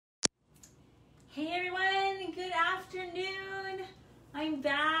Hey everyone, good afternoon. I'm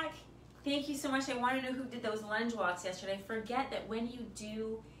back. Thank you so much. I want to know who did those lunge walks yesterday. Forget that when you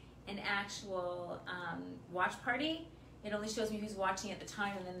do an actual watch party, it only shows me who's watching at the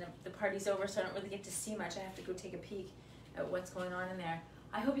time, and then the party's over, so I don't really get to see much. I have to go take a peek at what's going on in there.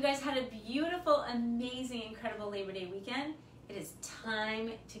 I hope you guys had a beautiful, amazing, incredible Labor Day weekend. It is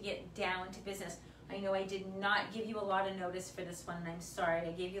time to get down to business. I know I did not give you a lot of notice for this one, and I'm sorry.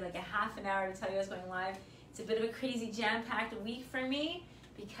 I gave you like a half an hour to tell you I was going live. It's a bit of a crazy jam-packed week for me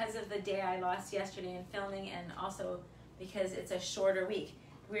because of the day I lost yesterday in filming, and also because it's a shorter week.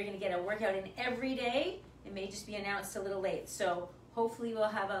 We're gonna get a workout in every day. It may just be announced a little late, so hopefully we'll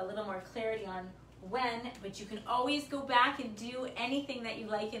have a little more clarity on when, but you can always go back and do anything that you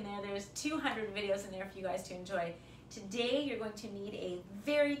like in there. There's 200 videos in there for you guys to enjoy. Today you're going to need a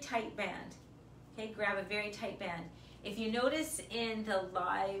very tight band. Okay, grab a very tight band. If you notice in the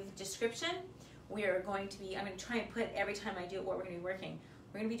live description, I'm going to try and put every time I do it what we're going to be working.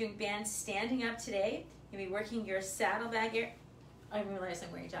 We're going to be doing bands standing up today. You're going to be working your saddlebag area. I realize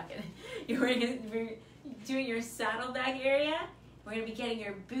I'm wearing a jacket. You're doing your saddlebag area. We're going to be getting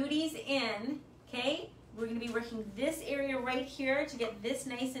your booties in, okay? We're going to be working this area right here to get this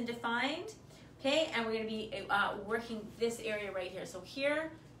nice and defined, okay? And we're going to be working this area right here. So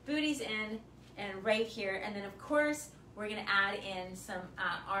here, booties in, and right here, and then of course we're going to add in some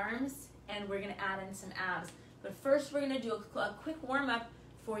arms, and we're going to add in some abs. But first we're going to do a quick warm-up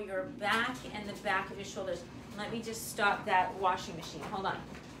for your back and the back of your shoulders. Let me just stop that washing machine. Hold on.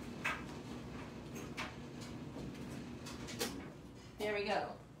 There we go.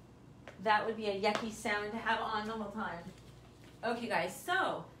 That would be a yucky sound to have on the whole time. Okay guys,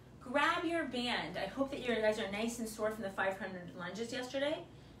 so grab your band. I hope that you guys are nice and sore from the 500 lunges yesterday.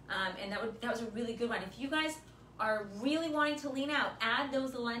 And that was a really good one. If you guys are really wanting to lean out, add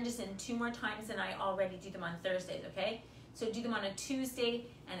those lunges in 2 more times than I already do them on Thursdays, okay? So do them on a Tuesday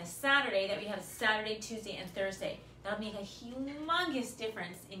and a Saturday, that we have Saturday, Tuesday, and Thursday. That'll make a humongous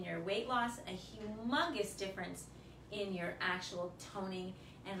difference in your weight loss, a humongous difference in your actual toning,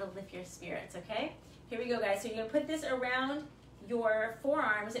 and it'll lift your spirits, okay? Here we go, guys. So you're gonna put this around your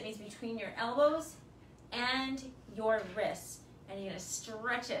forearms. That means between your elbows and your wrists. And you're gonna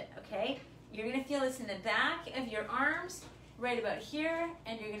stretch it, okay? You're gonna feel this in the back of your arms, right about here,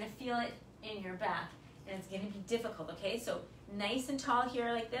 and you're gonna feel it in your back. And it's gonna be difficult, okay? So nice and tall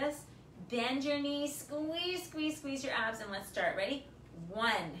here like this. Bend your knees, squeeze, squeeze, squeeze your abs, and let's start. Ready?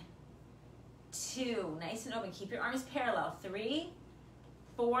 1, 2, nice and open. Keep your arms parallel. 3,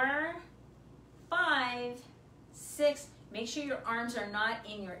 4, 5, 6. Make sure your arms are not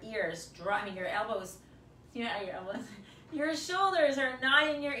in your ears. Your elbows, your elbows. Your shoulders are not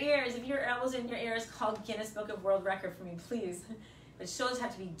in your ears. If your elbows are in your ears, call Guinness Book of World Record for me, please. But shoulders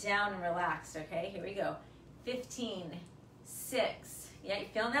have to be down and relaxed, okay? Here we go. 15, 6. Yeah, you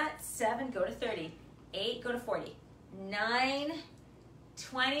feeling that? 7, go to 30. 8, go to 40. 9,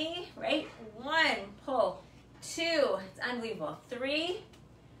 20, right? 1, pull. 2, it's unbelievable. 3,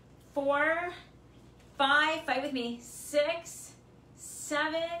 4, 5, fight with me. 6,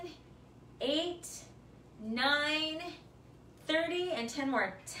 7, 8, 9, 30, and 10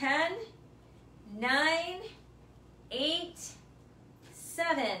 more. 10, 9, 8,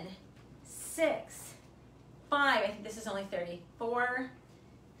 7, 6, 5. I think this is only 30. 4,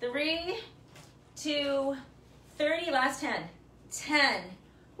 3, 2, 30. Last 10. 10.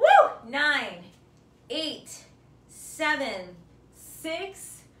 Woo! 9, 8, 7,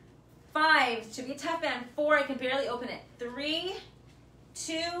 6, 5. Should be a tough band. 4. I can barely open it. 3,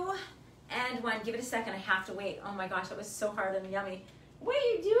 2, and 1. Give it a second. I have to wait. Oh my gosh, that was so hard and yummy. What are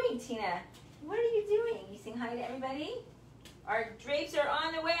you doing, Tina? What are you doing? You saying hi to everybody? Our drapes are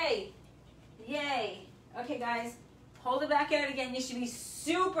on the way. Yay. Okay, guys, hold it back out again. You should be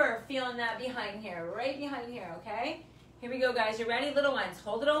super feeling that behind here, right behind here, okay? Here we go, guys. You ready? Little ones,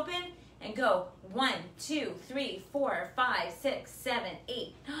 hold it open and go. 1, 2, 3, 4, 5, 6, 7,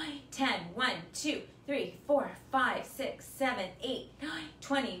 8, 9, 10. 1, 2, 3, 4, 5, 6, 7, 8, 9,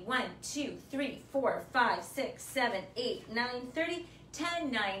 20. 1, 2, 3, 4, 5, 6, 7, 8, 9, 30.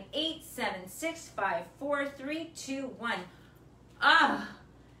 10, 9, 8, 7, 6, 5, 4, 3, 2, 1. Ah,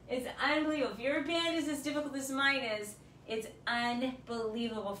 it's unbelievable. If your band is as difficult as mine is, it's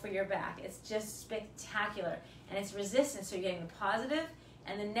unbelievable for your back. It's just spectacular. And it's resistance, so you're getting the positive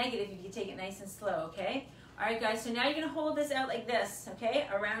and the negative if you take it nice and slow, okay? All right, guys, so now you're gonna hold this out like this, okay,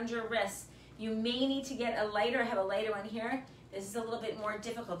 around your wrists. You may need to get a lighter. I have a lighter one here. This is a little bit more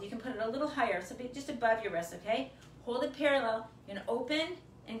difficult. You can put it a little higher, so just above your wrist, okay? Hold it parallel. You're gonna open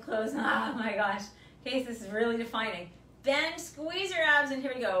and close. Oh my gosh. Okay, so this is really defining. Bend, squeeze your abs, and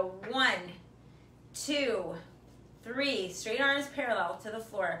here we go. 1, 2, 3, straight arms parallel to the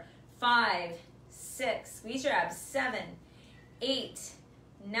floor, 5, 6, squeeze your abs, 7, 8,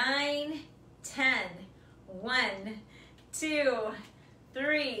 9, 10, 1, 2,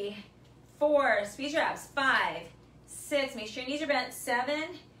 3, 4, squeeze your abs, 5, 6, make sure your knees are bent, 7,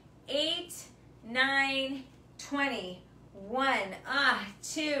 8, 9, 20, 1,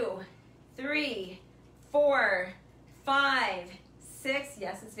 2, 3, 4, 5, 6,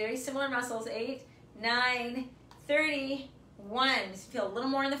 yes, it's very similar muscles, 8, 9, 30, 1, just feel a little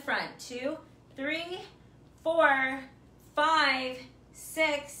more in the front, 2, 3, 4, 5,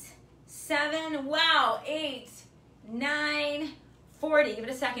 6, 7, wow, 8, 9, 40, give it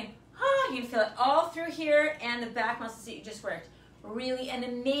a second, you can feel it all through here and the back muscles that you just worked. Really an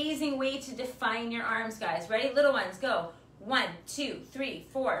amazing way to define your arms, guys. Ready? Little ones, go. 1, 2, 3,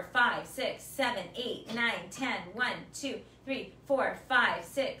 4, 5, 6, 7, 8, 9, 10. 1, 2, 3, 4, 5,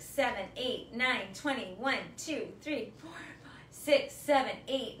 6, 7, 8, 9, 20. 1, 2, 3, 4, 5, 6, 7,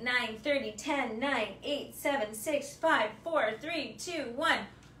 8, 9, 30, 10, 9, 8, 7, 6, 5, 4, 3, 2, 1.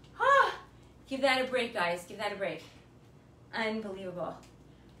 Give that a break, guys. Give that a break. Unbelievable.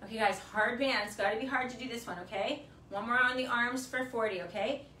 Okay, guys, hard bands. Got to be hard to do this one, okay? One more on the arms for 40,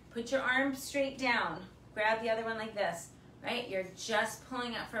 okay? Put your arms straight down. Grab the other one like this, right? You're just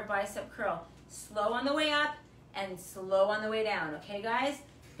pulling up for a bicep curl. Slow on the way up and slow on the way down, okay, guys?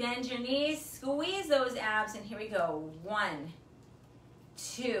 Bend your knees, squeeze those abs, and here we go. 1,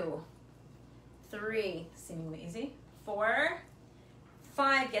 2, 3, seemingly easy. 4,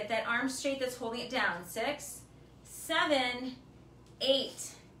 5, get that arm straight that's holding it down. 6, 7,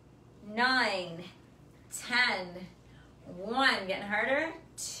 8, 9, 10, 1, getting harder,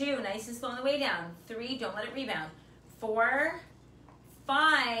 2, nice and slow on the way down, 3, don't let it rebound, 4,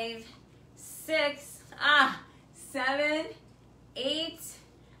 5, 6, 7, 8,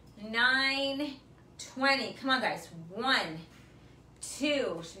 9, 20, come on guys, 1,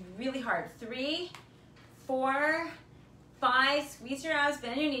 2, should be really hard, 3, 4, 5, squeeze your abs,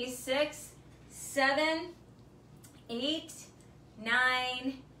 bend your knees, 6, 7, 8,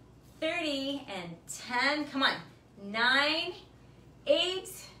 9, 30, and 10, come on, 9, 8,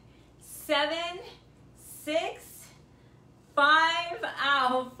 7, 6, 5,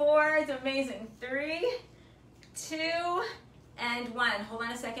 4, it's amazing, 3, 2, and 1, hold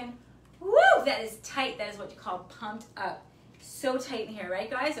on a second, woo, that is tight, that is what you call pumped up, so tight in here, right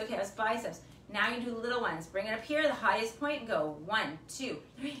guys? Okay, that's biceps. Now you do little ones. Bring it up here, the highest point, and go 1, 2,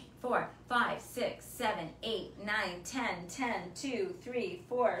 3, 4, 5, 6, 7, 8, 9, 10, 10, 2, 3,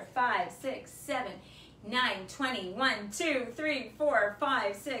 4, 5, 6, 7, 9, 20, 1, 2, 3, 4,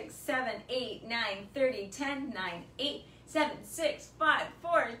 5, 6, 7, 8, 9, 30, 10, 9, 8, 7, 6, 5,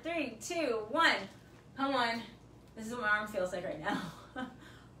 4, 3, 2, 1. Come on. This is what my arm feels like right now.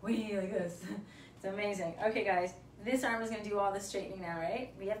 Wee, like this. It's amazing. Okay, guys, this arm is going to do all the straightening now,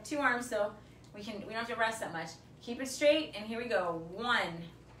 right? We have 2 arms, so we don't have to rest that much. Keep it straight, and here we go. 1,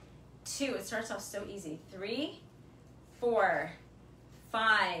 2, it starts off so easy. 3, 4,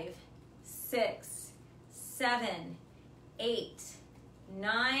 5, 6, 7, 8,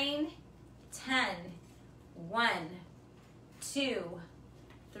 9, 10, 1, 2,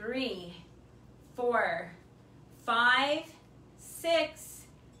 3, 4, 5, 6,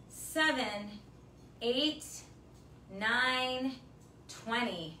 7, 8, 9,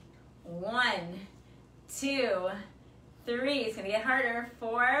 20. 1, 2, 3, it's going to get harder,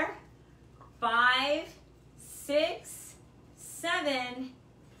 4, 5, 6, 7,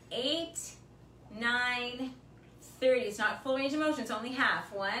 8, 9, 30. It's not full range of motion, it's only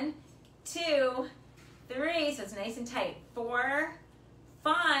half. 1, 2, 3, so it's nice and tight. 4,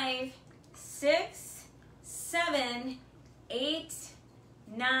 5, 6, 7, 8,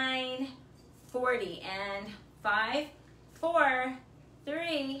 9, 40. And 5, 4,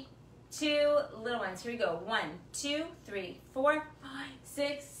 3, 2, little ones. Here we go. 1, 2, 3, 4, 5,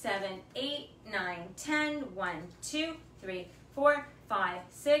 6, 7, 8, 9, 10. 1, 2, 3, 4, 5,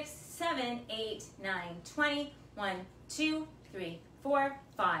 6, 7, 8, 9, 20. 1, 2, 3, 4,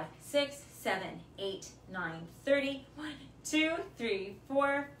 5, 6, 7, 8, 9, 30. 1, 2, 3,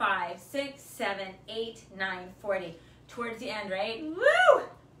 4, 5, 6, 7, 8, 9, 40. Towards the end, right? Woo!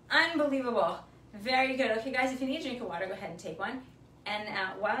 Unbelievable. Very good. Okay, guys, if you need a drink of water, go ahead and take one. And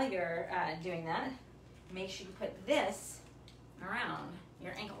while you're doing that, make sure you put this around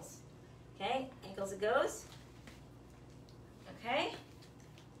your ankles. Okay, ankles it goes. Okay.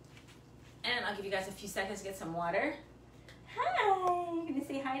 And I'll give you guys a few seconds to get some water. Hi, you gonna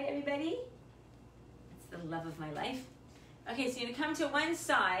say hi to everybody? It's the love of my life. Okay, so you're gonna come to one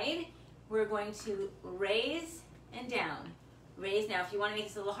side. We're going to raise and down. Raise now. If you wanna make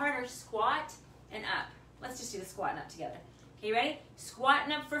this a little harder, squat and up. Let's just do the squat and up together. Okay, you ready?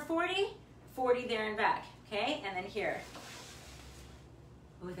 Squatting up for 40, 40 there and back. Okay, and then here.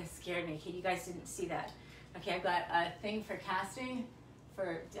 Oh, that scared me. Okay, you guys didn't see that. Okay, I've got a thing for casting,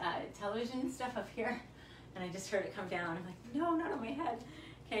 for television stuff up here, and I just heard it come down. I'm like, no, not on my head.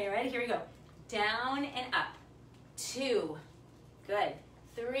 Okay, ready? Here we go. Down and up. 2. Good.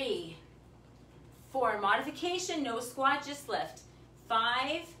 3. 4. Modification, no squat, just lift.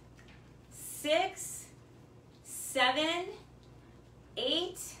 5, 6, 7,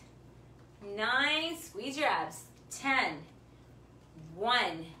 8, 9. Squeeze your abs. 10.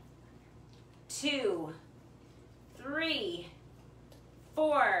 1, 2, 3,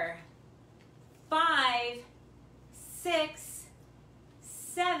 4, 5, 6,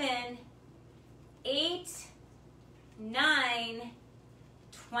 7, 8, 9,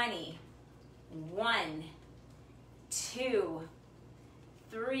 20. 1, 2,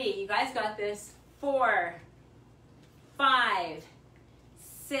 3. You guys got this. 4, 5,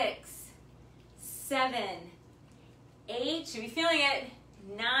 6, 7, 8. Should be feeling it.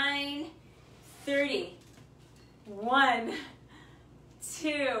 9, 30. 1,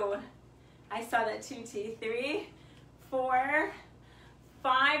 2. I saw that too, T. 3, 4,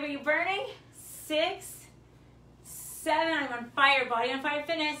 5. Are you burning? 6, 7. I'm on fire. Body on fire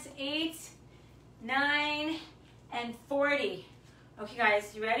fitness. 8, 9, and 40. Okay,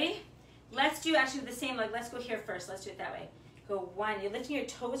 guys, you ready? Let's do actually the same leg. Let's go here first. Let's do it that way. Go 1. You're lifting, your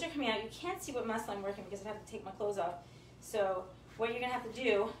toes are coming out. You can't see what muscle I'm working because I have to take my clothes off. So what you're going to have to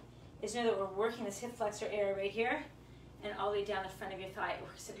do is know that we're working this hip flexor area right here and all the way down the front of your thigh. It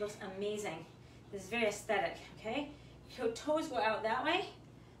works. It looks amazing. This is very aesthetic, okay? Your toes go out that way,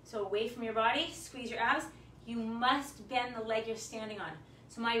 so away from your body. Squeeze your abs. You must bend the leg you're standing on.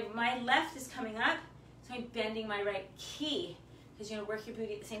 So my left is coming up, so I'm bending my right. Key, because you're going to work your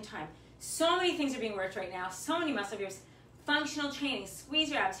booty at the same time. So many things are being worked right now. So many muscle groups. Functional training. Squeeze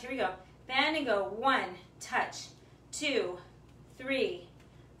your abs. Here we go. Bend and go. 1, touch. 2, 3,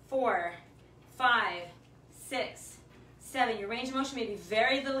 4, 5, 6, 7. Your range of motion may be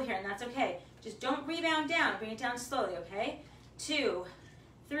very little here, and that's okay. Just don't rebound down. Bring it down slowly, okay? 2,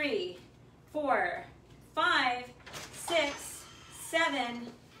 3, 4, 5, 6, 7,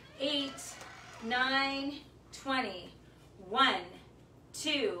 8, 9, 20. 1,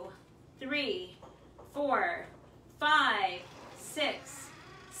 2, 3, 4, 5, 6,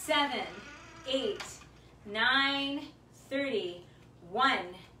 7, 8, 9, 30. 1,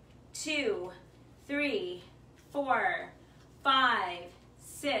 2, 3, 4, 5,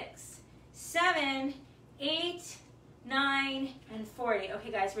 6, 7, 8, 9, and 40.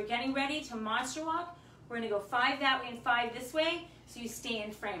 Okay, guys, we're getting ready to monster walk. We're going to go 5 that way and 5 this way, so you stay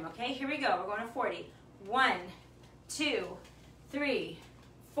in frame, okay? Here we go. We're going to 40. 1, 2, 3,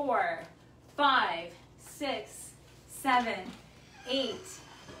 4, 5, 6, 7, 8,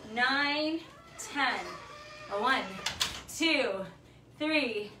 9, 10. 1, 2,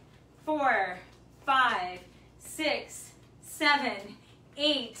 3, 4, 5, 6, 7,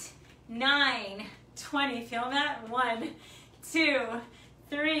 8, 9, 20. Feel that? 1, 2,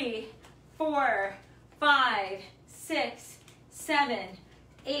 3, 4, 5, 6, 7,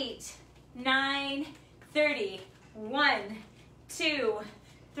 8, 9, 30. 1, 2,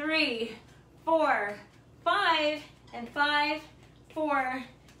 3, 4, 5, and 5, 4,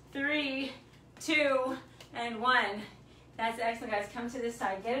 3, 2, and 1. That's excellent, guys. Come to this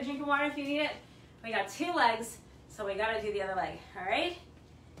side. Get a drink of water if you need it. We got 2 legs, so we got to do the other leg. All right?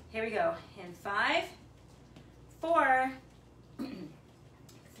 Here we go. In 5, 4,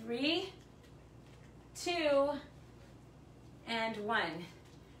 3, 2, and 1.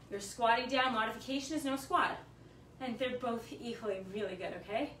 You're squatting down. Modification is no squat. And they're both equally really good,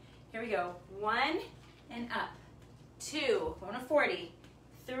 okay? Here we go. 1 and up. 2, going to 40.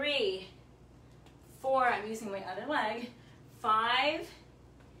 3, 4, I'm using my other leg. 5,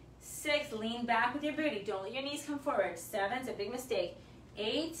 6, lean back with your booty. Don't let your knees come forward. 7, it's a big mistake.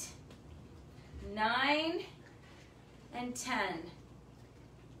 8, 9, and 10.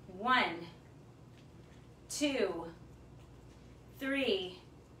 1, 2, 3,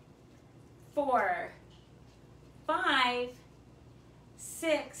 4, 5,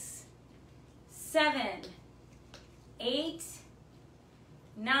 6, 7, 8,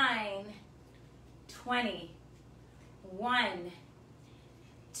 9, 20. 1,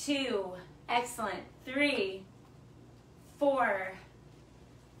 2, excellent. 3, 4,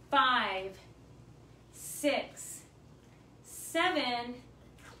 5, 6, 7,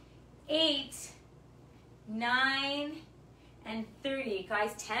 8, 9, and 30.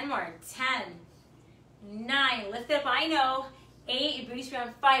 Guys, 10 more. 10, 9, lift up, I know. 8, your booty's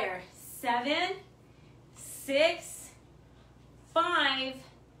on fire. 7, 6, 5,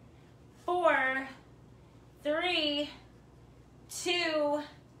 4, 3, 2,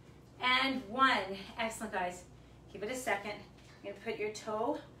 and 1. Excellent, guys. Give it a second. You're gonna put your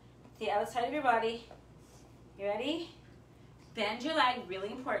toe to the outside of your body. You ready? Bend your leg,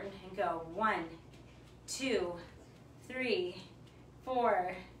 really important, and go. 1, 2, 3,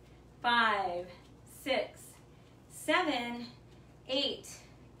 4, 5, 6, 7, 8,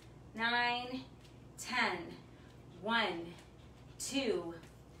 9, 10. 1, 2,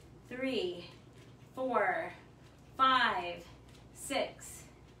 3, 4, 5, 6,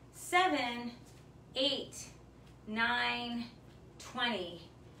 7, 8, 9, 20,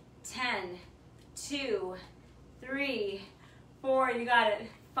 10, 2, 3, 4, you got it.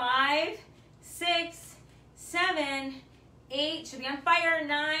 5, 6, 7, 8, should be on fire,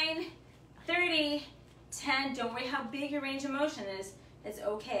 9, 30, 10, don't worry how big your range of motion is, it's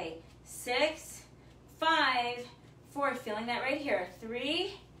okay. 6, 5, 4, feeling that right here.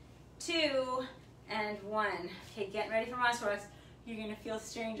 3, 2, and 1. Okay, getting ready for monster walks. You're gonna feel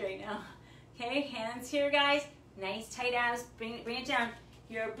strange right now. Okay, hands here, guys. Nice tight abs, bring it down.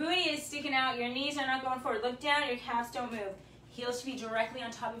 Your booty is sticking out, your knees are not going forward. Look down, your calves don't move. Heels should be directly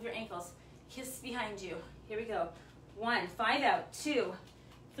on top of your ankles. Kiss behind you. Here we go. 1, 5 out, 2,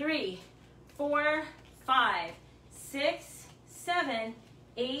 3, 4, 5, 6, 7,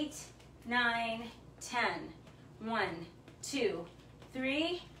 8, 9, 10. 1, 2,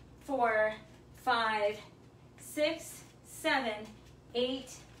 3, 4, 5, 6, 7,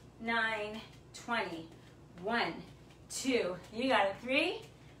 8, 9, 20. 1, 2, you got it. 3,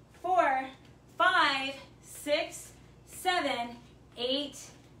 4, 5, 6, 7, 8,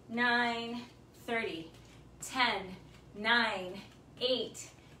 9, 30. 10, 9, 8,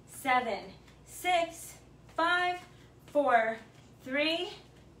 7, 6, 5, 4, 3,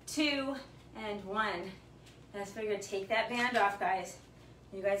 2, and 1. That's very good. Take that band off, guys.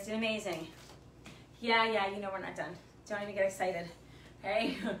 You guys did amazing. Yeah, you know we're not done. Don't even get excited.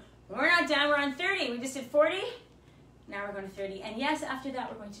 Okay? We're not done. We're on 30. We just did 40. Now we're going to 30. And yes, after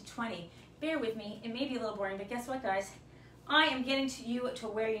that, we're going to 20. Bear with me. It may be a little boring, but guess what, guys? I am getting to you to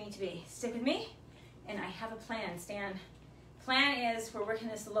where you need to be. Stick with me. And I have a plan, Stan. Plan is we're working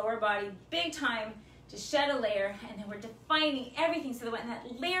this lower body big time to shed a layer, and then we're defining everything so that when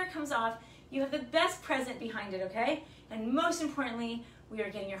that layer comes off, you have the best present behind it, okay? And most importantly, we are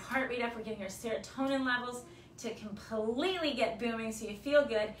getting your heart rate up, we're getting your serotonin levels to completely get booming so you feel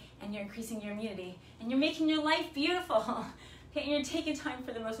good, and you're increasing your immunity, and you're making your life beautiful. Okay, and you're taking time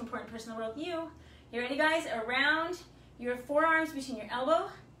for the most important person in the world, you. You ready, guys? Around your forearms between your elbow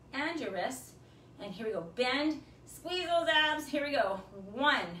and your wrist. And here we go. Bend, squeeze those abs. Here we go.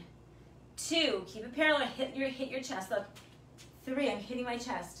 1, 2, keep it parallel. Hit your chest. Look. 3, I'm hitting my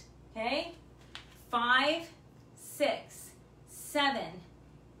chest. Okay? 5, 6, 7,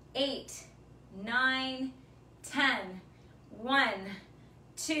 8, 9, 10. 1,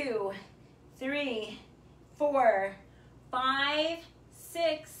 2, 3, 4, 5,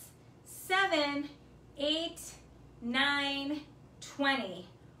 6, 7, 8, 9, 20.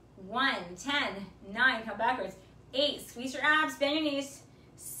 1, 10, 9, come backwards. 8, squeeze your abs, bend your knees.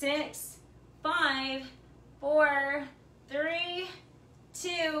 6, 5, 4, 3,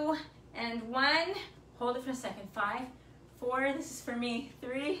 2, and 1. Hold it for a second. 5, 4, this is for me.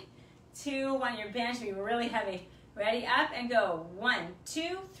 3, 2, 1. Your band should be really heavy. Ready? Up and go. 1,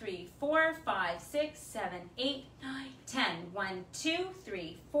 2, 3, 4, 5, 6, 7, 8, 9, 10. 1, 2,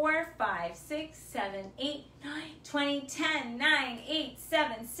 3, 4, 5, 6, 7, 8, 9, 20, 10, 9, 8,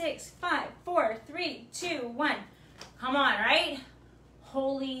 7, 6, 5, 4, 3, 2, 1. Come on, right?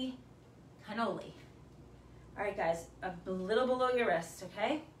 Holy cannoli. All right, guys, a little below your wrist,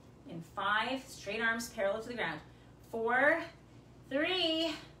 okay? In 5, straight arms parallel to the ground. 4,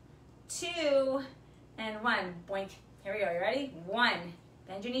 3, 2, and 1. Boink. Here we go. You ready? 1.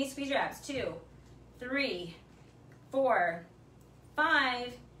 Bend your knees, squeeze your abs. 2, 3, 4,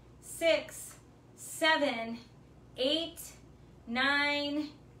 5, 6, 7, 8, 9,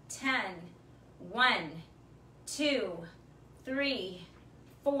 10. 1, 2, 3,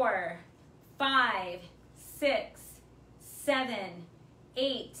 4, 5, 6, 7,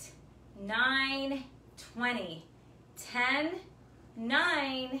 8, 9, 20. 10,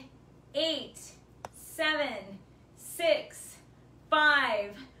 9, 8, 7, 6,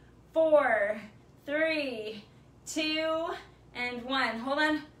 5, 4, 3, 2, and 1. Hold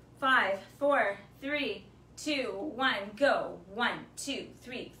on. 5, 4, 3, 2, 1. Go. 1, 2,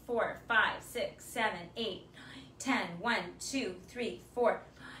 3, 4, 5, 6, 7, 8, 9, 10. 1, 2, 3, 4,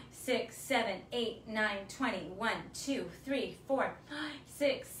 5, 6, 7, 8, 9, 20. 1, 2, 3, 4, 5,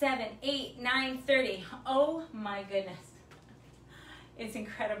 6, 7, 8, 9, 30. Oh my goodness. It's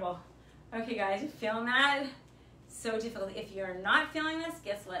incredible. Okay guys, you feeling that? So difficult. If you're not feeling this,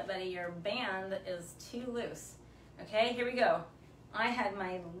 guess what, buddy? Your band is too loose. Okay, here we go. I had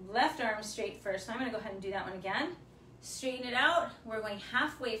my left arm straight first, so I'm gonna go ahead and do that one again. Straighten it out. We're going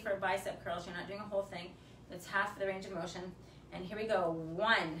halfway for bicep curls. You're not doing a whole thing. It's half the range of motion. And here we go.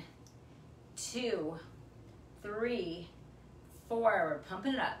 1, 2, 3, 4. We're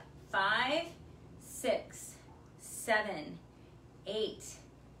pumping it up. 5, 6, 7, 8,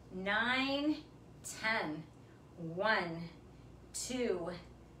 9, 10. 1, 2,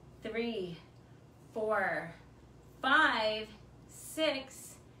 3, 4, 5,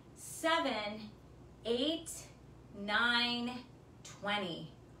 6, 7, 8, 9,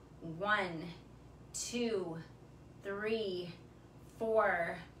 20. 1, 2, 3,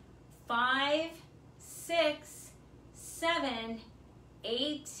 4, 5, 6, 7,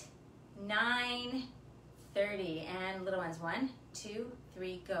 8, 9, 30. And little ones. 1, 2,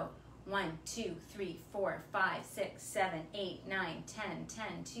 3, go. 1, 2, 3, 4, 5, 6, 7, 8, 9, 10,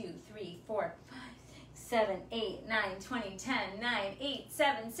 10, 2, 3, 4, 5, 6, 7, 8, 9, 20, 10, 9, 8,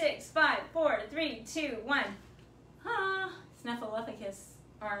 7, 6, 5, 4, 3, 2, 1. Ah, Snuffleupagus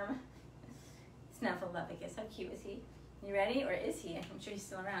arm. Snuffleupagus. How cute is he? You ready? Or is he? I'm sure he's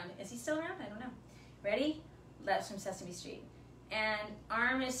still around. Is he still around? I don't know. Ready? That's from Sesame Street. And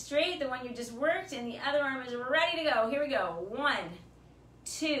arm is straight, the one you just worked, and the other arm is ready to go. Here we go. 1,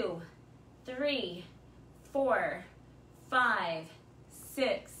 2, 3, 4, 5,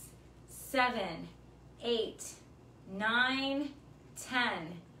 6, 7, 8, 9,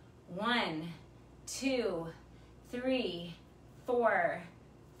 10. 1, 2, 3, 4,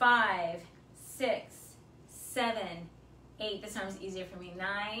 5, 6, 7, 8. This arm's easier for me.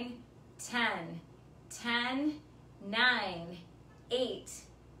 9, 10, 10, 9, 8,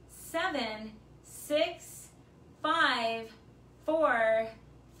 7, 6, 5, 4,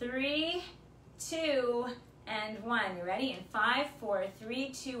 3, 2, and 1. You ready? And 5, 4, 3,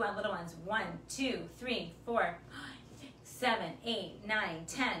 2, 1. Little ones. 1, 2, 3, 4, 5, 6, 7, 8, 9,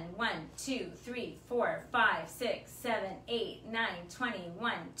 10. 1, 2, 3, 4, 5, 6, 7, 8, 9, 20.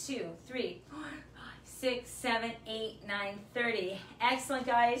 1, 2, 3, 4, 5, 6, 7, 8, 9, 30. Excellent,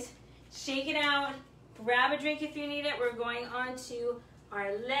 guys. Shake it out. Grab a drink if you need it. We're going on to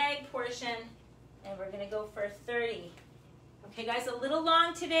our leg portion, and we're going to go for 30. Okay, guys, a little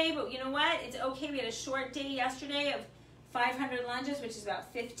long today, but you know what? It's okay. We had a short day yesterday of 500 lunges, which is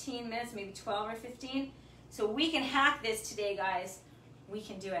about 15 minutes, maybe 12 or 15. So we can hack this today, guys. We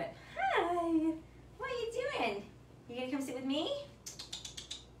can do it. Hi. What are you doing? You going to come sit with me?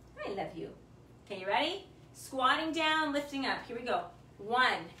 I love you. Okay, you ready? Squatting down, lifting up. Here we go. 1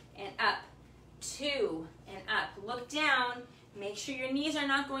 and up. 2 and up. Look down. Make sure your knees are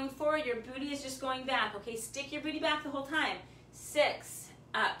not going forward. Your booty is just going back. Okay, stick your booty back the whole time. 6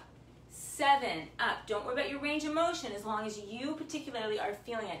 up. 7 up. Don't worry about your range of motion as long as you particularly are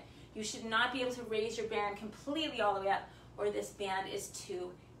feeling it. You should not be able to raise your band completely all the way up, or this band is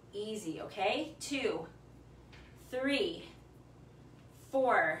too easy, okay? 2, 3,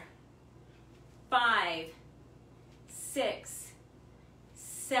 4, 5, 6,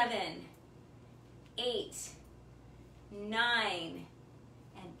 7, 8, 9,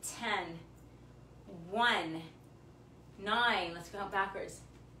 and 10. 1, 9, let's go backwards.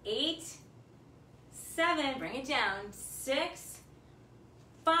 8, 7, bring it down. 6,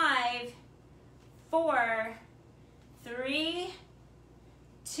 5, 4, 3,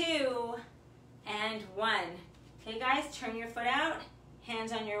 2, and 1. Okay, guys, turn your foot out,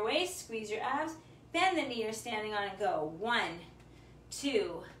 hands on your waist, squeeze your abs, bend the knee you're standing on and go. 1,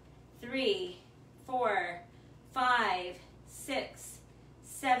 2, 3, 4, 5, 6,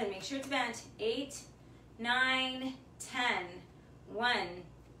 7. Make sure it's bent. 8, 9, 10. 1,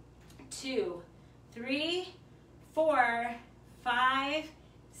 2, 3, 4, 5,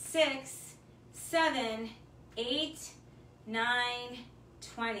 6, 7, 8, 9,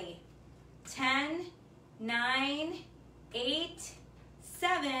 20. 10, 9, 8,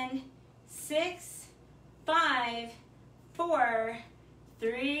 7, 6, 5, 4,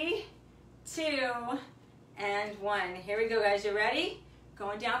 3, 2, and 1. Here we go, guys. You ready?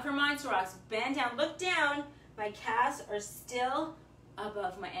 Going down for monster rocks. Bend down. Look down. My calves are still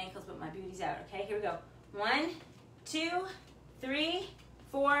above my ankles, but my booty's out. Okay, here we go. 1, 2, 3,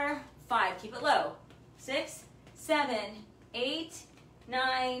 4, 5. Keep it low. 6, 7, 8,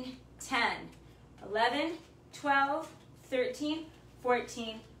 9, 10, 11, 12, 13,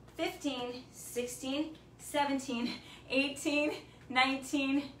 14, 15, 16, 17, 18,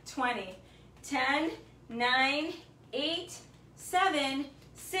 19, 20. 10, 9, 8, 7,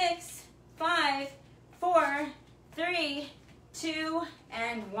 6, 5, 4, 3, 2,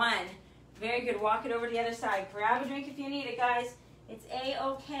 and 1. Very good. Walk it over to the other side. Grab a drink if you need it, guys. It's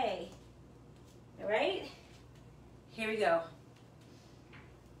A-okay. All right? Here we go.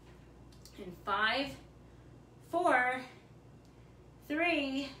 In 5, 4,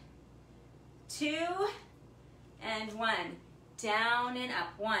 3, 2, and 1. Down and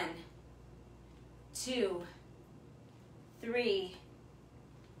up. 1, 2, 3,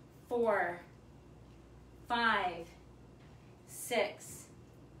 4, 5, 6,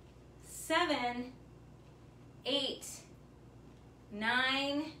 7, 8,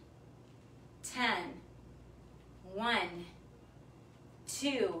 9, 10. 1,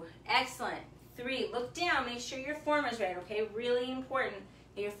 2, excellent. 3, look down, make sure your form is right, okay? Really important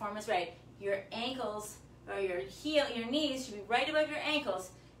that your form is right. Your ankles or your heel, your knees should be right above your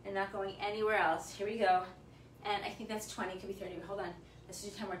ankles and not going anywhere else. Here we go. And I think that's 20, could be 30, but hold on. Let's do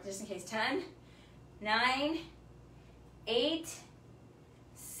 10 more just in case. 10, 9, 8,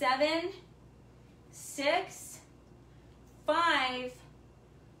 7, 6, 5,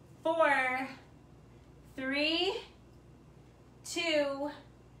 4, 3, 2,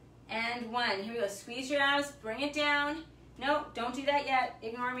 and 1. Here we go. Squeeze your abs, bring it down. No, don't do that yet.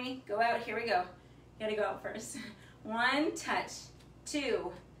 Ignore me. Go out. Here we go. You gotta go out first. 1, touch.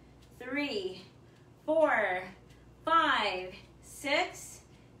 2, 3, 4, 5, 6,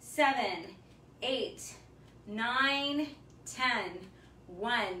 7, 8, 9, 10.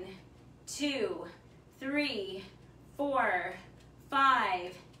 1, 2, 3, 4,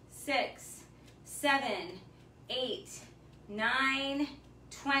 5, 6, 7, 8, 9,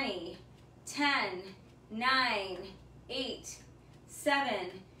 20, 10, 9, 8, 7,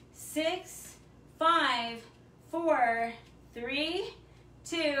 6, 5, 4, 3,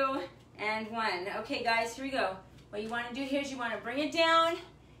 2, and 1. Okay, guys, here we go. What you want to do here is you want to bring it down,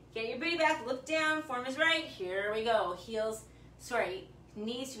 get your booty back, look down, form is right. Here we go. Heels, sorry,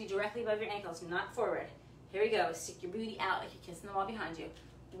 knees to be directly above your ankles, not forward. Here we go. Stick your booty out like you're kissing the wall behind you.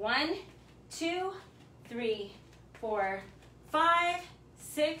 1, 2, 3, 4, 5,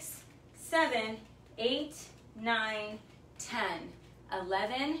 6, 7, 8, 9, 10,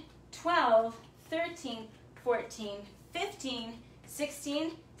 11, 12, 13, 14, 15,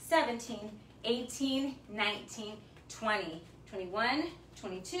 16, 17, 18, 19, 20, 21,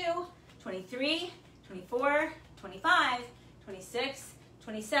 22, 23, 24, 25, 26,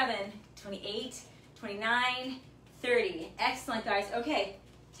 27, 28, 29, 30. Excellent, guys. Okay,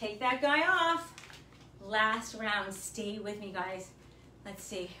 take that guy off. Last round. Stay with me, guys. Let's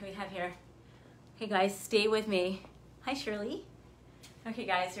see who we have here. Okay, guys, stay with me. Hi, Shirley. Okay,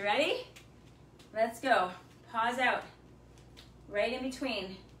 guys, you ready? Let's go. Pause out. Right in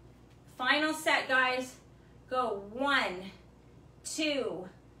between. Final set, guys. Go 1, 2,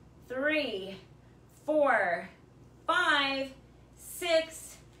 3, 4, 5,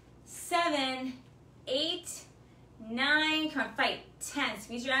 6, 7, 8, 9. Come on, fight. 10.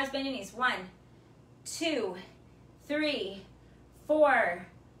 Squeeze your abs, bend your knees. 1, 2, 3, 4,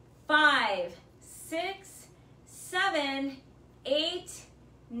 5, 6, 7, 8,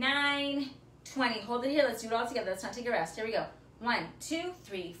 9, 20. Hold it here. Let's do it all together. Let's not take a rest. Here we go. 1, 2,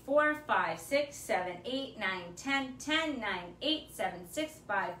 3, 4, 5, 6, 7, 8, 9, 10, 10, 9, 8, 7, 6,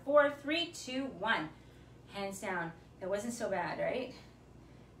 5, 4, 3, 2, 1. Hands down. That wasn't so bad, right?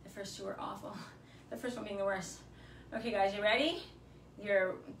 The first two were awful. The first one being the worst. Okay, guys, you ready?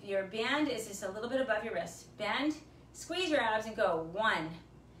 Your band is just a little bit above your wrist. Bend, squeeze your abs, and go. 1,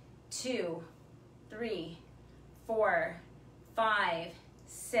 2, 3, 4, 5,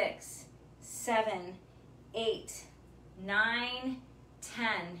 6, 7, 8, 9,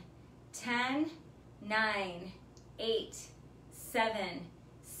 10, 10, 9, 8, 7,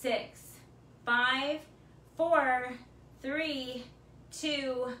 6, 5, 4, 3,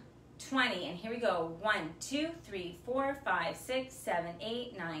 2, 20. And here we go. 1, 2, 3, 4, 5, 6, 7,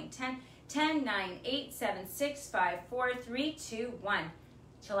 8, 9, 10, 10, 9, 8, 7, 6, 5, 4, 3, 2, 1.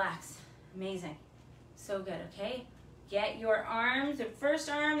 Chillax. Amazing. So good, okay? Get your arms, the first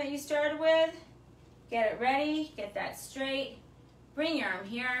arm that you started with, get it ready, get that straight. Bring your arm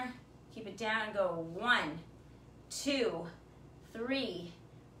here, keep it down, and go 1, 2, 3,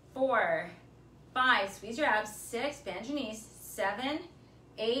 4, 5, squeeze your abs, 6, bend your knees, 7,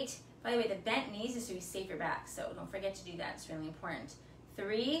 8, by the way, the bent knees is to save your back, so don't forget to do that, it's really important.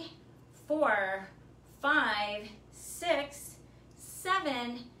 3, 4, 5, 6,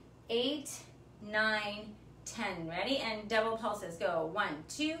 7, 8, 9, 10. Ready? And double pulses. Go. 1,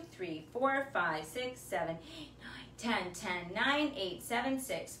 2, 3, 4, 5, 6, 7, 8, 9, 10, 10, 9, 8, 7,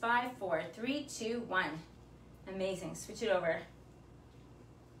 6, 5, 4, 3, 2, 1. Amazing. Switch it over.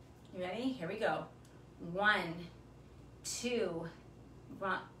 You ready? Here we go. 1, 2,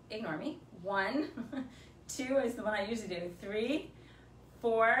 ignore me. 1, 2 is the one I usually do. 3,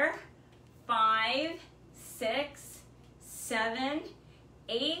 4, 5, 6, 7,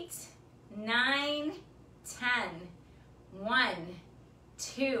 8, 9, 10. 1,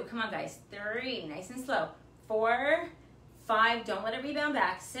 2, come on guys. 3, nice and slow. 4, 5, don't let it rebound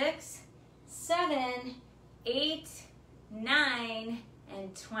back. 6, 7, 8, 9,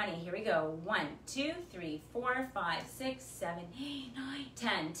 and 20. Here we go. 1, 2, 3, 4, 5, 6, 7, 8, 9,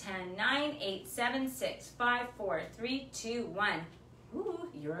 10, 10, 9, 8, 7, 6, 5, 4, 3, 2, 1. Ooh,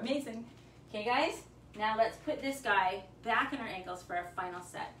 you're amazing. Okay guys, now let's put this guy back on our ankles for our final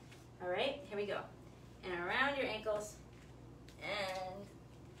set. All right, here we go. And around your ankles. And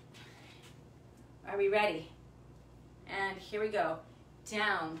are we ready? And here we go.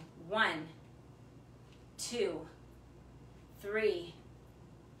 Down. 1, 2, 3,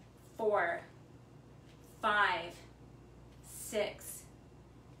 4, 5, 6,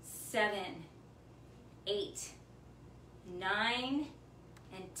 7, 8, 9,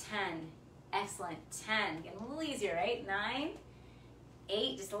 and 10. Excellent. 10. Getting a little easier, right? 9,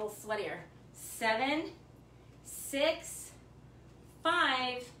 8, just a little sweatier. 7, 6,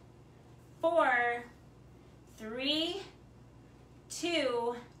 5, 4, 3,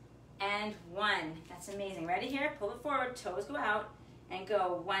 2, and 1. That's amazing. Ready here? Pull it forward, toes go out, and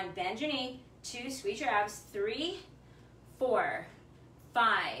go. 1, bend your knee. 2, squeeze your abs. 3, 4,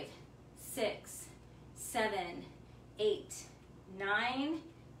 5, 6, 7, 8, 9,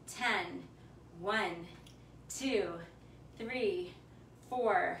 10. 1, 2, 3,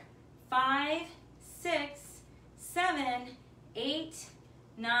 4, 5, 6, 7, 8,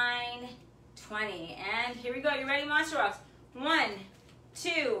 9, 20. And here we go. You ready, Monster Rocks? 1,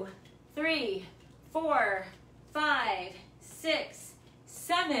 2, 3, 4, 5, 6,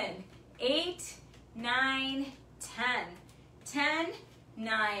 7, 8, 9, 10. 10,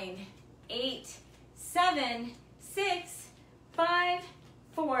 9, 8, 7, 6, 5,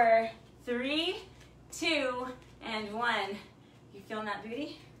 4, 3, 2, and 1. You feeling that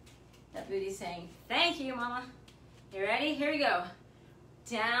booty? That booty's saying, thank you, mama. You ready? Here we go.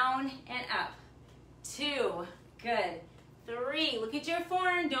 Down and up. 2, good. 3, look at your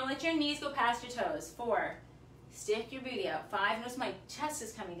form. Don't let your knees go past your toes. 4, stick your booty out. 5, notice my chest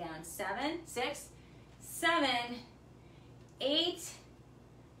is coming down. 7, 6, 7, 8,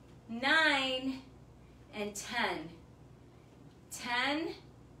 9, and 10. 10,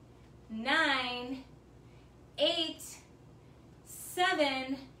 9, 8,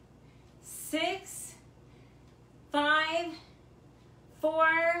 7, 6, 5,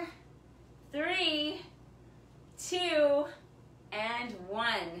 4, 3, 2, and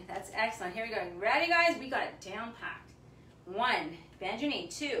 1. That's excellent. Here we go. Ready, guys? We got it down packed. 1, bend your knee.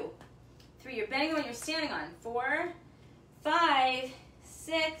 2, 3, you're bending when you're standing on. 4, 5,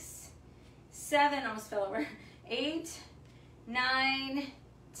 6, 7, almost fell over. 8, 9,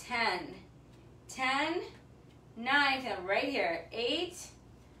 10. 10, 9, right here. 8,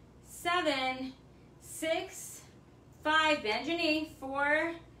 7, 6, 5, bend your knee.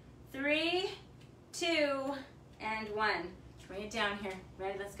 4, 3, 2, and 1. Bring it down here.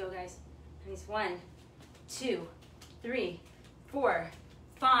 Ready? Let's go, guys. Nice. 1, 2, 3, 4,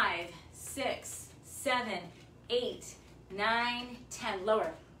 5, 6, 7, 8, 9, 10.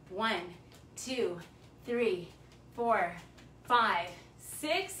 Lower. 1, 2, 3, 4, 5,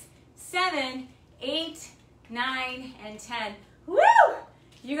 6, 7, 8, 9, and 10. Woo!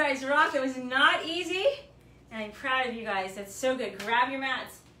 You guys rock. It was not easy, and I'm proud of you guys. That's so good. Grab your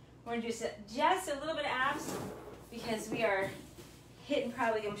mats. We're going to do just a little bit of abs because we are hitting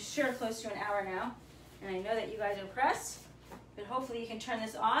probably, I'm sure, close to an hour now. And I know that you guys are pressed, but hopefully you can turn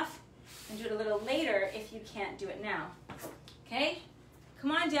this off and do it a little later if you can't do it now. Okay?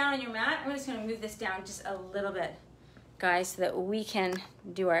 Come on down on your mat. I'm just going to move this down just a little bit, guys, so that we can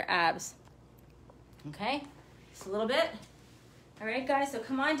do our abs. Okay? Just a little bit. All right, guys, so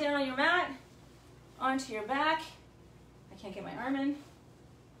come on down on your mat, onto your back. I can't get my arm in.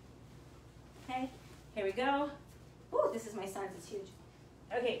 Okay, here we go. Ooh, this is my son's, it's huge.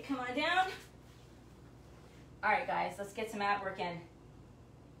 Okay, come on down. All right, guys, let's get some ab work in.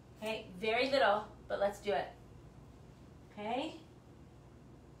 Okay, very little, but let's do it. Okay,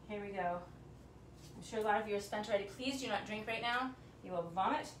 here we go. I'm sure a lot of you are spent already. Please do not drink right now. You will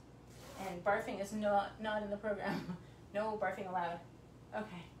vomit, and barfing is not in the program. No barfing allowed.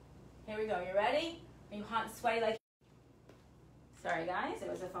 Okay, here we go. You ready? Are you hot and sweaty like? Sorry, guys, it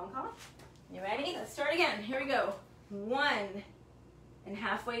was a phone call. You ready? Let's start again. Here we go. 1, and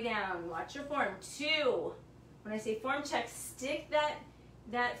halfway down. Watch your form. 2. When I say form check, stick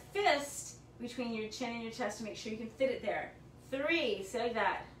that fist between your chin and your chest to make sure you can fit it there. 3, say like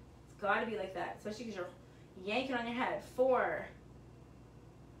that. It's got to be like that, especially because you're yanking on your head. 4,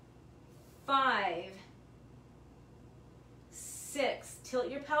 5, 6. Tilt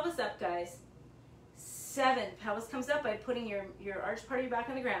your pelvis up, guys. 7. Pelvis comes up by putting your arch part of your back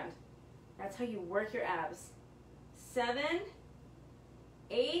on the ground. That's how you work your abs. 7,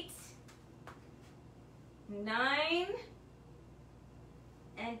 8, 9,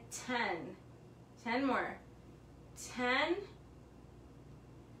 and 10. 10 more. 10,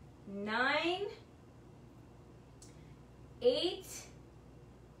 9, 8,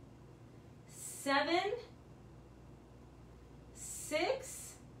 7,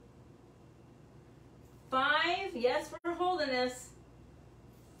 6, 5. Yes, we're holding this.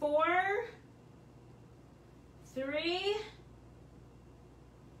 4, 3,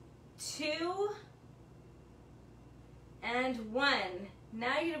 2, and 1.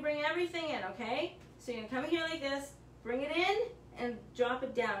 Now you're gonna bring everything in, okay? So you're gonna come here like this, bring it in, and drop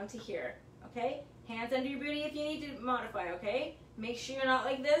it down to here, okay? Hands under your booty if you need to modify, okay? Make sure you're not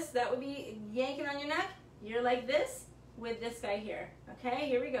like this. That would be yanking on your neck. You're like this with this guy here, okay?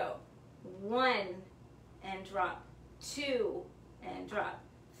 Here we go. 1, and drop. 2, and drop.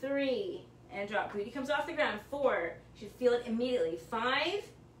 3, and drop. Booty comes off the ground. 4, you should feel it immediately. 5,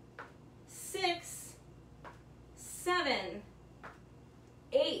 6, 7,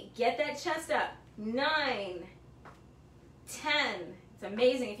 8, get that chest up. 9, 10, it's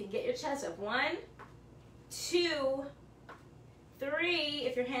amazing if you get your chest up. 1, 2, 3,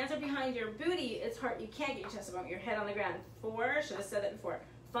 if your hands are behind your booty, it's hard, you can't get your chest up, your head on the ground. 4, should have said that before.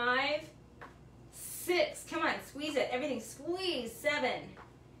 5, 6, come on, squeeze it, everything, squeeze. 7,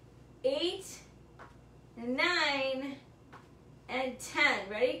 8, 9, and 10,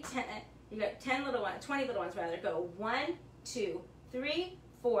 ready? 10, you got 10 little ones, 20 little ones rather. Go. 1, 2, 3,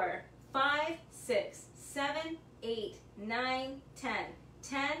 4, 5, 6, 7, 8, 9, 10.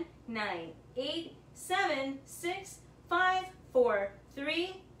 10, 9, 8, 7, 6, 5, 4,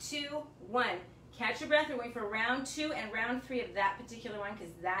 3, 2, 1. Catch your breath. We're waiting for round 2 and round 3 of that particular one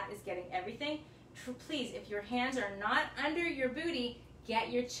because that is getting everything. Please, if your hands are not under your booty,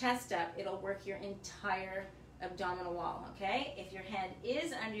 get your chest up. It'll work your entire abdominal wall, okay? If your hand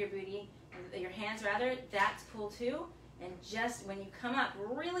is under your booty, your hands rather, that's cool too. And just when you come up,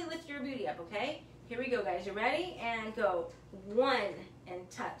 really lift your booty up, okay? Here we go, guys. You ready? And go. 1, and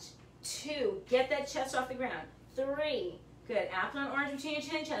touch. 2, get that chest off the ground. 3, good. Apple and orange between your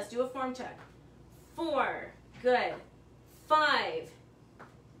chin and chest. Do a form check. 4, good. 5,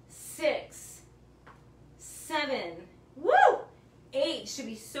 6, 7, woo! 8, should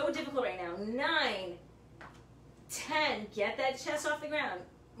be so difficult right now. 9, 10, get that chest off the ground.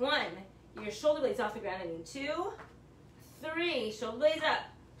 1, your shoulder blades off the ground. I mean 2, 3, shoulder blades up.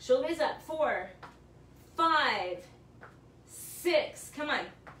 Shoulder blades up. 4, 5, 6, come on.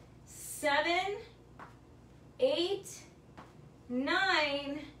 7, 8,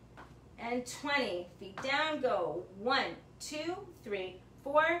 9, and 20. Feet down, go. 1, 2, 3,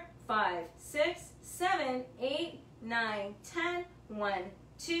 4, 5, 6, 7, 8, 9, 10. 1,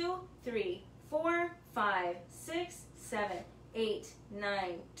 2, 3, 4, 5, 6, 7, 8,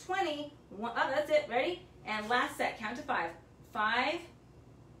 9, 20. Oh, that's it. Ready? And last set. Count to 5. 5,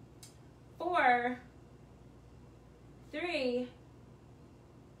 4, 3,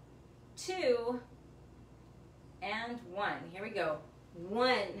 2, and 1. Here we go.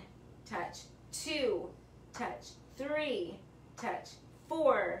 1, touch. 2, touch. 3, touch.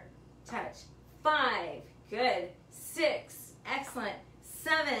 4, touch. 5, good. 6, excellent.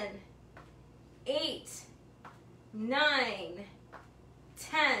 7, 8, 9,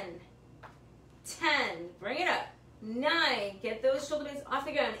 10, 10, bring it up. 9, get those shoulder blades off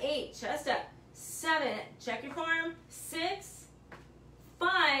the ground. 8, chest up. 7, check your form. 6,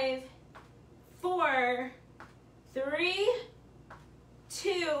 5, 4, 3,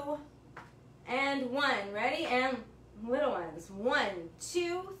 2, and 1. Ready? And little ones. 1,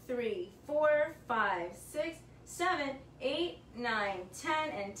 2, 3, 4, 5, 6, 7, 8, 9, 10,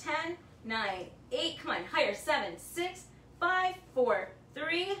 and 10, 9, 8. Come on, higher. 7, 6, 5, 4,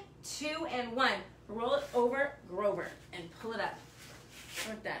 3, 2, and 1. Roll it over, Grover, and pull it up.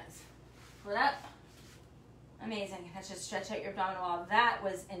 What that is. Pull it up. Amazing. That's just stretch out your abdominal wall. That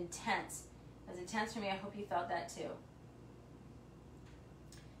was intense. It was intense for me. I hope you felt that too.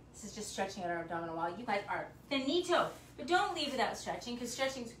 This is just stretching out our abdominal wall. You guys are finito. But don't leave without stretching because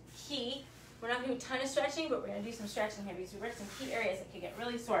stretching is key. We're not going to do a ton of stretching, but we're going to do some stretching here because we work some key areas that could get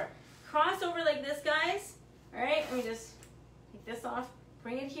really sore. Cross over like this, guys. All right, let me just take this off,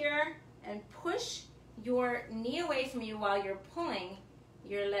 bring it here, and push your knee away from you while you're pulling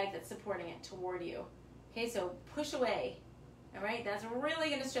your leg that's supporting it toward you. Okay, so push away. All right, that's really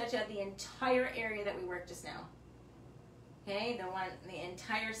going to stretch out the entire area that we worked just now. Okay, the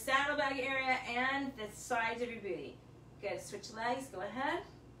entire saddlebag area and the sides of your booty. Good, switch legs, go ahead.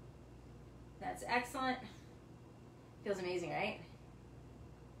 That's excellent. Feels amazing, right?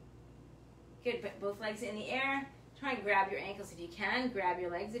 Good, put both legs in the air. Try and grab your ankles if you can. Grab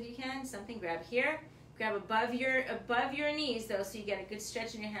your legs if you can. Something, grab here. Grab above your knees though, so you get a good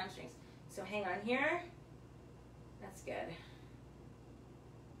stretch in your hamstrings. So hang on here. That's good.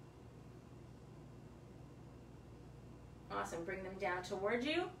 Awesome, bring them down toward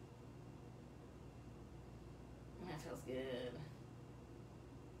you. That feels good.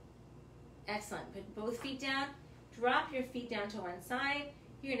 Excellent, put both feet down. Drop your feet down to one side.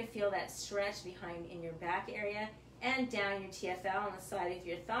 You're gonna feel that stretch behind in your back area and down your TFL on the side of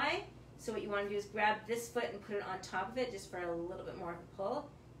your thigh. So what you wanna do is grab this foot and put it on top of it just for a little bit more of a pull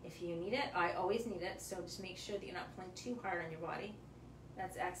if you need it. I always need it, so just make sure that you're not pulling too hard on your body.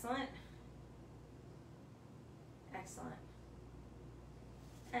 That's excellent. Excellent.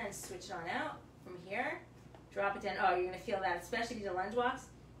 And switch it on out from here. Drop it down. Oh, you're gonna feel that, especially if you did lunge walks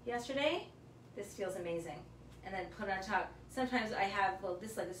yesterday. This feels amazing. And then put it on top. Sometimes I have, well,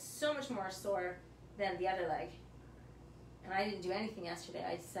 this leg is so much more sore than the other leg. And I didn't do anything yesterday.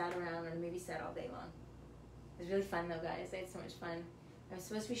 I sat around and maybe sat all day long. It was really fun though, guys. I had so much fun. I'm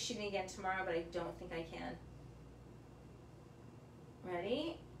supposed to be shooting again tomorrow, but I don't think I can.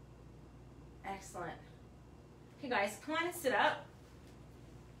 Ready? Excellent. Okay guys, come on and sit up.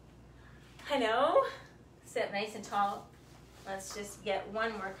 Hello. Sit nice and tall. Let's just get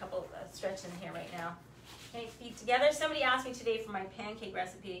one more couple of stretch in here right now. Okay, feet together. Somebody asked me today for my pancake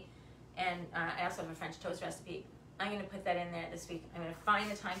recipe, and I also have a French toast recipe. I'm going to put that in there this week. I'm going to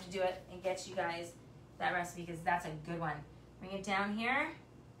find the time to do it and get you guys that recipe because that's a good one. Bring it down here,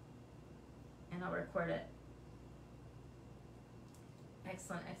 and I'll record it.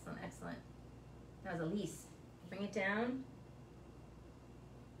 Excellent, excellent, excellent. That was Elise. Bring it down.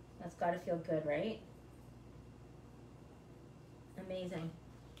 That's got to feel good, right? Amazing.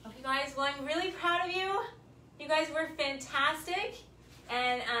 Okay guys, well I'm really proud of you. You guys were fantastic.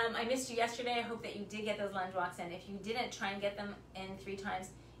 And I missed you yesterday. I hope that you did get those lunge walks in. If you didn't, try and get them in 3 times.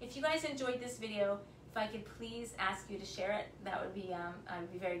 If you guys enjoyed this video, if I could please ask you to share it, that would be,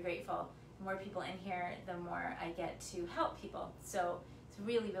 I'd be very grateful. The more people in here, the more I get to help people. So it's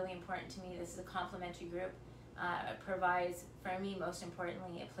really, really important to me. This is a complimentary group. It provides, for me, most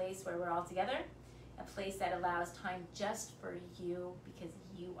importantly, a place where we're all together, a place that allows time just for you because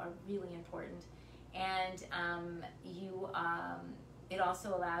you are really important. And it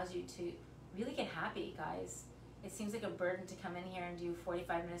also allows you to really get happy, guys. It seems like a burden to come in here and do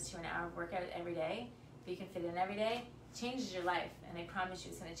 45 minutes to an hour of workout every day. If you can fit in every day, it changes your life. And I promise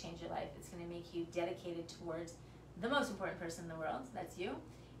you it's going to change your life. It's going to make you dedicated towards the most important person in the world. That's you.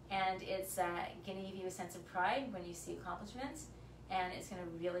 And it's going to give you a sense of pride when you see accomplishments. And it's going to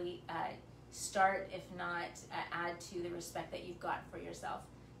really start, if not add to the respect that you've got for yourself.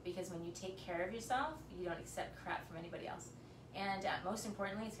 Because when you take care of yourself, you don't accept crap from anybody else. And most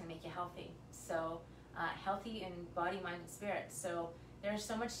importantly, it's going to make you healthy. So healthy in body, mind, and spirit. So there's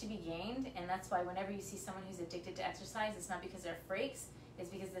so much to be gained, and that's why whenever you see someone who's addicted to exercise, it's not because they're freaks, it's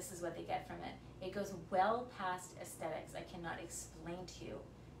because this is what they get from it. It goes well past aesthetics. I cannot explain to you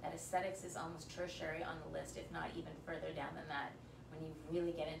that aesthetics is almost tertiary on the list, if not even further down than that, when you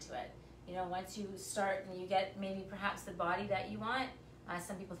really get into it. You know, once you start and you get maybe perhaps the body that you want,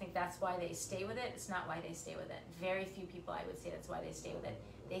 some people think that's why they stay with it. It's not why they stay with it. Very few people, I would say, that's why they stay with it.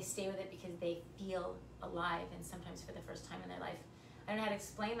 They stay with it because they feel alive, and sometimes for the first time in their life. I don't know how to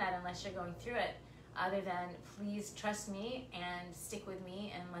explain that unless you're going through it, other than please trust me and stick with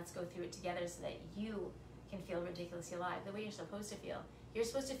me, and let's go through it together so that you can feel ridiculously alive the way you're supposed to feel. You're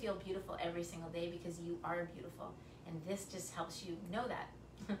supposed to feel beautiful every single day because you are beautiful, and this just helps you know that.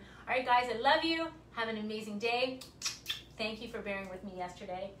 All right, guys, I love you. Have an amazing day. Thank you for bearing with me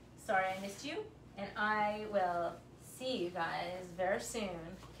yesterday. Sorry I missed you, and I will see you guys very soon,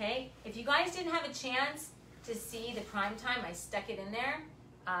 okay? If you guys didn't have a chance to see the prime time, I stuck it in there.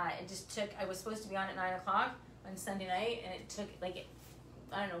 It just took, I was supposed to be on at 9 o'clock on Sunday night, and it took like,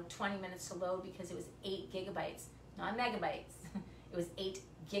 I don't know, 20 minutes to load because it was 8 gigabytes, not megabytes. It was 8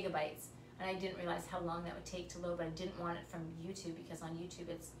 gigabytes, and I didn't realize how long that would take to load, but I didn't want it from YouTube because on YouTube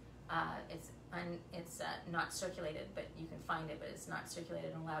it's not circulated, but you can find it, but it's not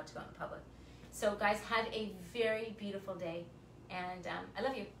circulated and allowed to go in the public. So guys, have a very beautiful day, and I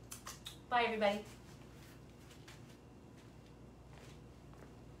love you. Bye, everybody.